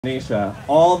Natia,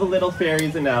 all the little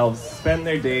fairies and elves spend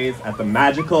their days at the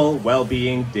Magical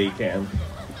Wellbeing Day Camp,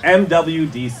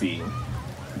 MWDC.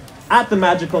 At the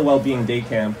Magical Wellbeing Day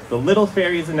Camp, the little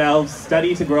fairies and elves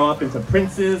study to grow up into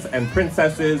princes and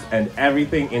princesses and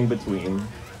everything in between.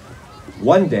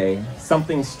 One day,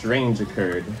 something strange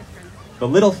occurred. The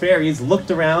little fairies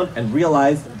looked around and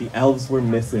realized the elves were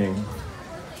missing.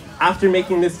 After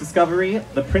making this discovery,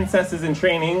 the princesses in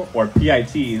training, or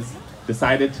PITs,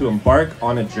 decided to embark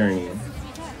on a journey.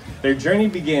 Their journey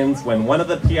begins when one of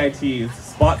the PITs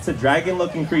spots a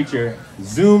dragon-looking creature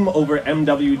zoom over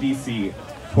MWDC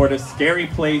toward a scary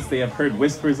place they have heard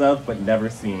whispers of but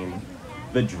never seen,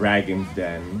 the Dragon's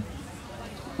Den.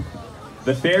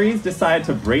 The fairies decide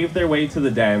to brave their way to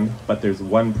the den, but there's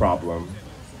one problem.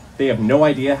 They have no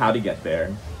idea how to get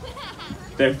there.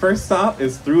 Their first stop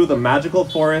is through the magical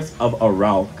forest of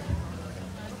Aralk.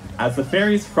 As the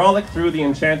fairies frolic through the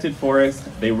enchanted forest,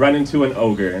 they run into an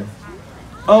ogre.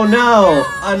 "Oh no,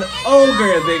 an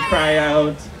ogre!" they cry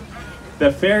out.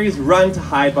 The fairies run to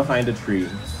hide behind a tree.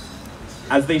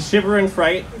 As they shiver in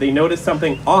fright, they notice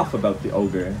something off about the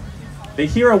ogre. They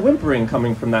hear a whimpering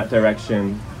coming from that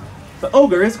direction. The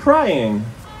ogre is crying.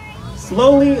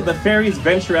 Slowly, the fairies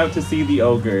venture out to see the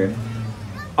ogre.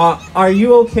 Are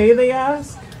you okay?" they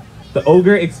ask. The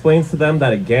ogre explains to them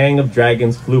that a gang of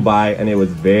dragons flew by and it was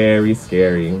very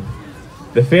scary.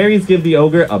 The fairies give the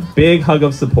ogre a big hug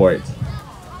of support.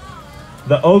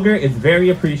 The ogre is very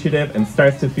appreciative and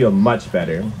starts to feel much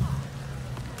better.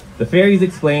 The fairies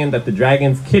explain that the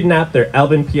dragons kidnapped their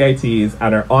elven PITs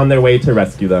and are on their way to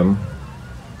rescue them.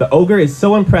 The ogre is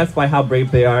so impressed by how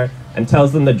brave they are and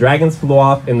tells them the dragons flew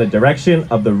off in the direction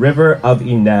of the river of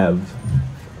Inev.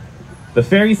 The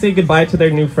fairies say goodbye to their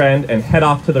new friend and head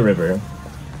off to the river.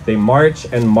 They march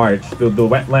and march through the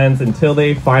wetlands until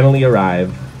they finally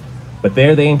arrive. But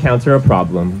there they encounter a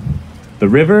problem. The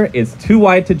river is too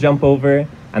wide to jump over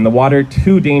and the water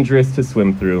too dangerous to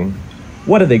swim through.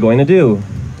 What are they going to do?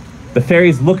 The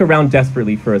fairies look around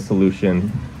desperately for a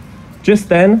solution. Just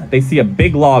then, they see a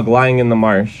big log lying in the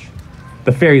marsh.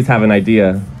 The fairies have an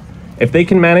idea. If they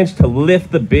can manage to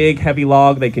lift the big heavy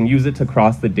log, they can use it to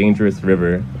cross the dangerous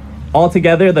river.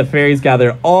 Altogether, the fairies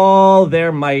gather all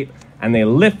their might and they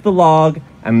lift the log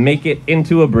and make it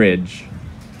into a bridge.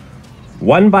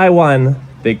 One by one,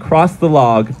 they cross the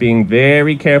log, being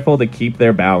very careful to keep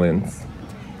their balance.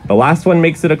 The last one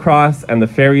makes it across and the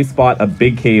fairies spot a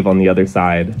big cave on the other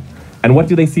side. And what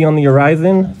do they see on the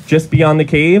horizon, just beyond the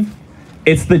cave?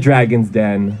 It's the Dragon's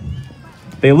Den.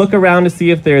 They look around to see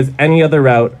if there is any other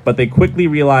route, but they quickly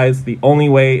realize the only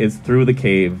way is through the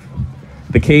cave.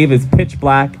 The cave is pitch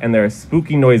black and there are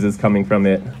spooky noises coming from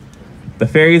it. The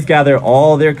fairies gather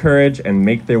all their courage and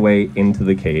make their way into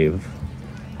the cave.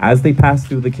 As they pass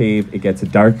through the cave, it gets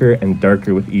darker and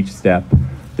darker with each step.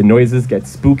 The noises get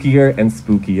spookier and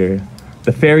spookier.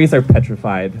 The fairies are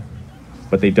petrified,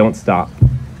 but they don't stop.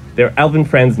 Their elven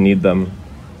friends need them.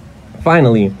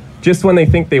 Finally, just when they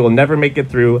think they will never make it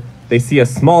through, they see a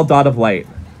small dot of light.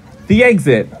 The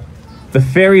exit! The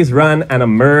fairies run and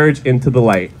emerge into the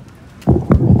light.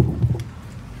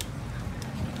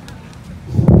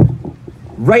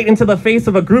 Right into the face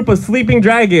of a group of sleeping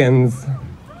dragons.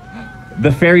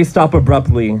 The fairies stop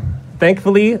abruptly.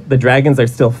 Thankfully, the dragons are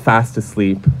still fast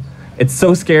asleep. It's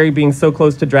so scary being so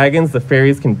close to dragons, the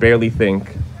fairies can barely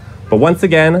think. But once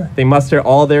again, they muster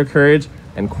all their courage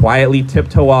and quietly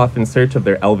tiptoe off in search of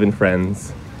their elven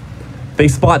friends. They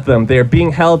spot them. They are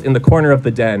being held in the corner of the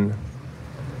den.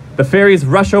 The fairies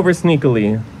rush over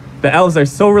sneakily. The elves are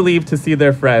so relieved to see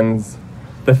their friends.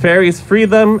 The fairies free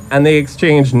them and they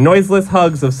exchange noiseless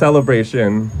hugs of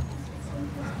celebration.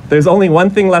 There's only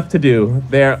one thing left to do.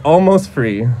 They are almost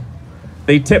free.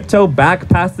 They tiptoe back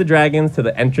past the dragons to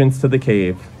the entrance to the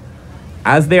cave.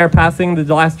 As they are passing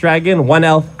the last dragon, one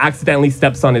elf accidentally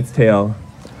steps on its tail.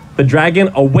 The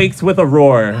dragon awakes with a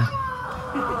roar.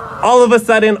 All of a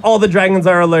sudden, all the dragons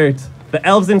are alert. The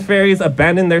elves and fairies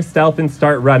abandon their stealth and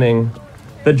start running.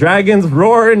 The dragons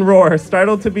roar and roar,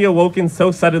 startled to be awoken so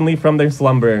suddenly from their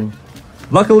slumber.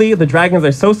 Luckily, the dragons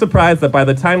are so surprised that by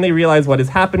the time they realize what is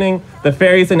happening, the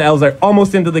fairies and elves are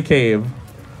almost into the cave.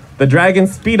 The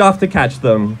dragons speed off to catch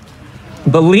them.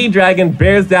 The lead dragon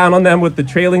bears down on them with the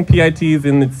trailing PITs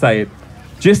in its sight.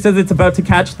 Just as it's about to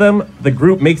catch them, the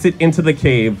group makes it into the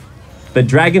cave. The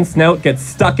dragon snout gets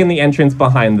stuck in the entrance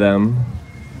behind them.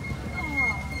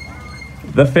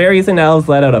 The fairies and elves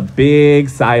let out a big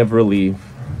sigh of relief.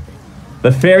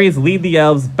 The fairies lead the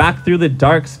elves back through the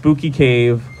dark, spooky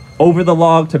cave, over the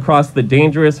log to cross the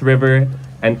dangerous river,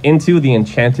 and into the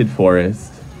enchanted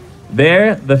forest.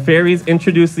 There, the fairies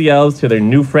introduce the elves to their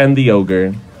new friend, the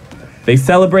ogre. They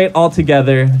celebrate all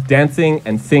together, dancing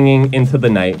and singing into the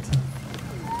night.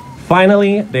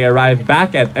 Finally, they arrive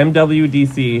back at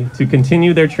MWDC to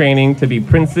continue their training to be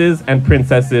princes and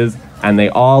princesses, and they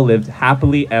all lived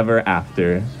happily ever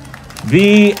after.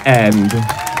 The end.